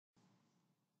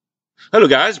Hello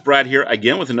guys, Brad here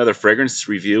again with another fragrance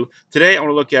review. Today I want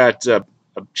to look at a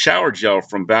shower gel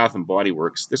from Bath&Body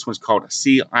Works. This one's called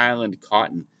Sea Island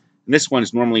Cotton. And this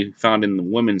one's normally found in the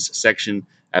women's section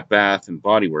at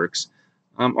Bath&Body Works.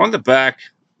 On the back,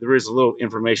 there is a little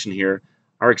information here.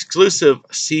 Our exclusive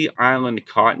Sea Island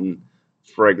Cotton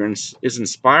fragrance is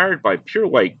inspired by pure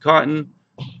white cotton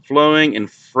flowing in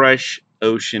fresh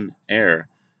ocean air.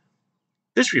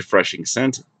 This refreshing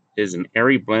scent is an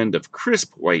airy blend of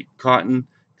crisp white cotton,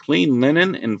 clean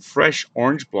linen, and fresh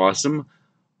orange blossom,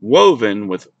 woven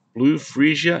with blue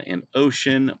freesia and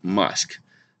ocean musk.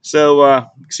 So,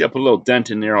 you can see I put a little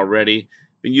dent in there already.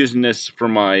 Been using this for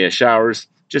my showers.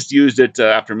 Just used it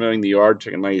after mowing the yard.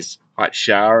 Took a nice hot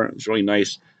shower. It's really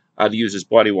nice to use this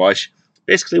body wash.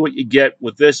 Basically, what you get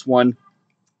with this one,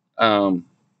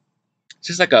 it's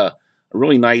just like a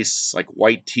really nice like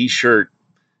white T-shirt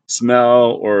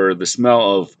smell, or the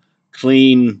smell of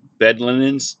clean bed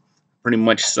linens. Pretty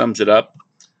much sums it up.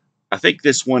 I think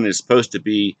this one is supposed to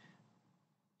be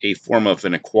a form of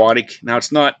an aquatic. Now,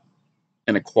 it's not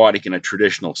an aquatic in a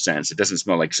traditional sense. It doesn't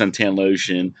smell like suntan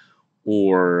lotion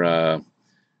or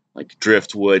like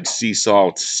driftwood, sea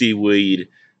salt, seaweed,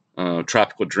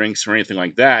 tropical drinks, or anything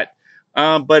like that.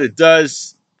 But it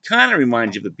does kind of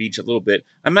remind you of the beach a little bit.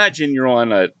 Imagine you're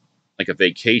on a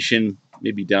vacation,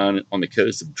 maybe down on the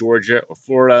coast of Georgia or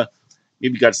Florida.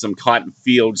 Maybe got some cotton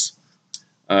fields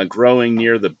growing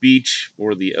near the beach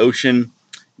or the ocean.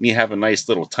 And you have a nice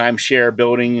little timeshare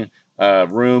building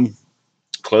room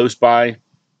close by.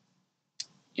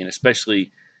 And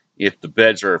especially if the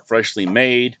beds are freshly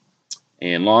made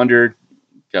and laundered,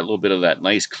 got a little bit of that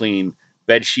nice clean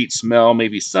bed sheet smell,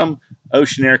 maybe some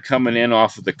ocean air coming in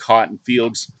off of the cotton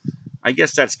fields. I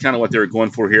guess that's kind of what they were going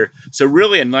for here. So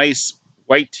really a nice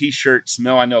white T-shirt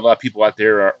smell. I know a lot of people out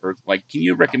there are like, can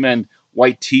you recommend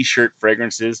white T-shirt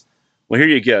fragrances? Well, here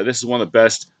you go. This is one of the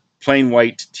best plain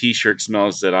white T-shirt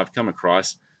smells that I've come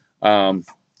across. I'm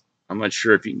not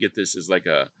sure if you can get this as like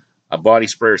a body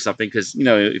spray or something, because, you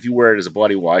know, if you wear it as a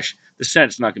body wash, the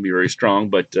scent's not going to be very strong.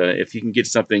 But if you can get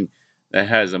something that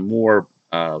has a more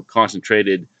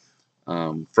concentrated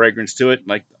fragrance to it,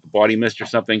 like a body mist or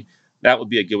something, that would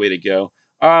be a good way to go.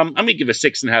 I'm going to give it a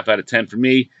 6.5 out of 10 for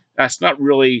me. That's not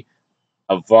really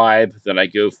a vibe that I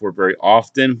go for very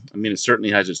often. I mean, it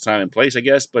certainly has its time and place, I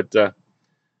guess. But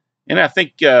and I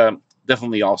think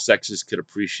definitely all sexes could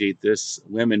appreciate this.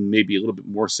 Women maybe a little bit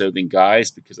more so than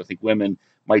guys, because I think women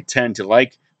might tend to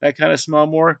like that kind of smell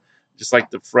more, just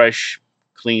like the fresh,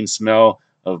 clean smell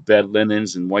of bed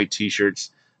linens and white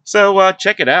T-shirts. So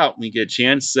check it out when you get a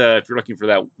chance. If you're looking for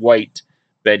that white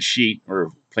bed sheet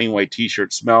or plain white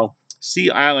T-shirt smell, Sea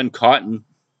Island Cotton.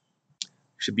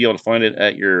 Should be able to find it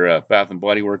at your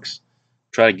Bath&Body Works.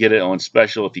 Try to get it on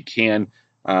special if you can.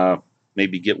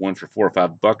 Maybe get one for $4 or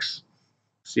 $5.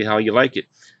 See how you like it.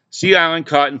 Sea Island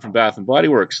Cotton from Bath&Body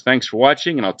Works. Thanks for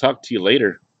watching, and I'll talk to you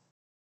later.